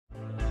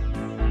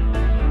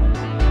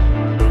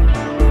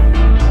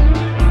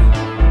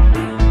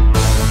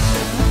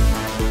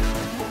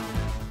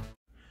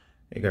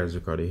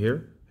Ricardo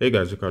here. Hey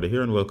guys, Ricardo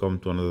here, and welcome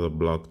to another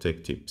Blog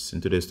Tech Tips.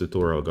 In today's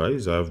tutorial,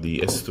 guys, I have the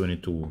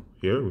S22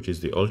 here, which is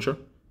the Ultra.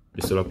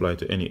 This will apply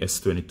to any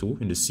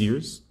S22 in the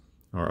series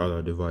or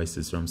other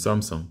devices from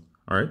Samsung.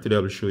 Alright, today I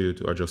will show you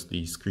to adjust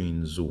the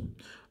screen zoom.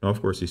 Now,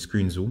 of course, the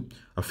screen zoom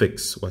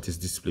affects what is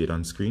displayed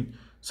on screen,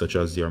 such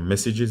as your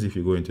messages. If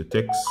you go into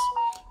text,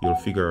 you'll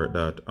figure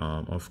that,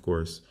 of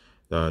course,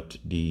 that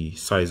the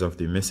size of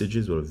the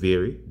messages will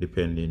vary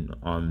depending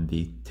on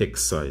the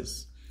text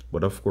size.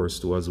 But of course,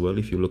 too, as well,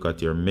 if you look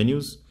at your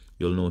menus,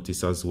 you'll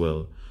notice as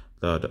well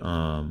that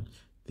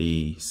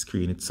the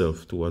screen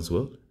itself too as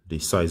well, the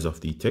size of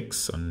the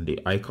text and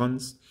the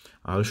icons.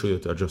 I'll show you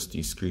to adjust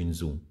the screen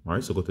zoom. All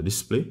right, so go to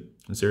display.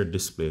 Insert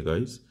display,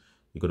 guys.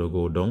 You're gonna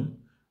go down,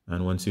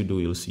 and once you do,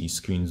 you'll see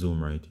screen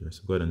zoom right here.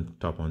 So go ahead and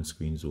tap on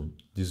screen zoom.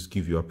 This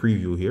gives you a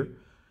preview here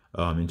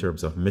in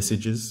terms of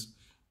messages.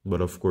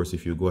 But of course,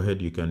 if you go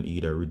ahead, you can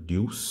either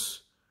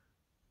reduce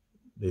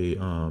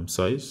the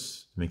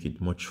size, make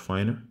it much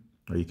finer,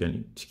 or you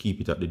can keep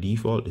it at the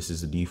default. This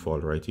is the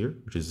default right here,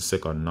 which is the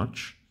second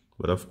notch.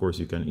 But of course,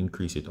 you can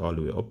increase it all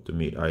the way up to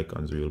make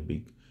icons real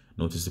big.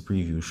 Notice the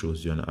preview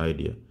shows you an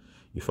idea.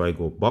 If I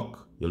go back,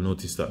 you'll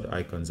notice that the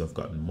icons have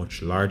gotten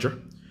much larger.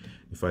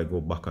 If I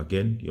go back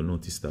again, you'll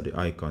notice that the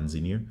icons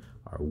in here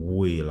are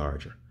way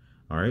larger.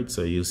 All right,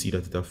 so you'll see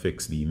that it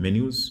affects the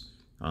menus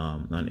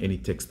and any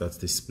text that's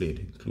displayed,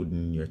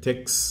 including your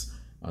text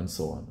and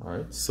so on. All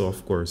right, so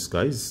of course,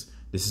 guys,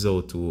 this is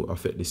how to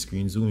affect the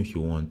screen zoom. If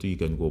you want to, you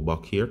can go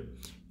back here,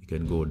 you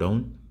can go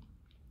down,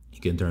 you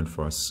can turn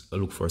for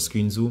look for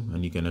screen zoom,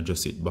 and you can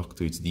adjust it back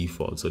to its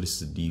default. So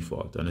this is the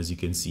default, and as you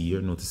can see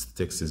here, notice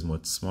the text is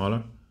much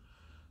smaller.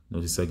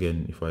 Notice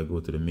again, if I go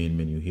to the main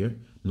menu here,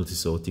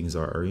 notice how things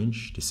are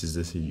arranged. This is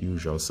the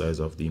usual size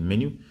of the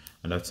menu,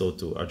 and that's how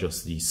to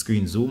adjust the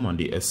screen zoom on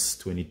the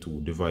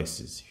S22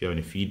 devices. If you have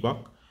any feedback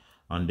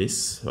on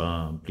this,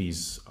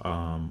 please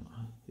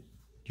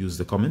use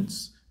the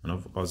comments.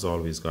 And as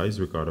always, guys,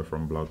 Ricardo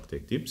from Blog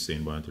Tech Tips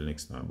saying bye until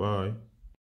next time. Bye.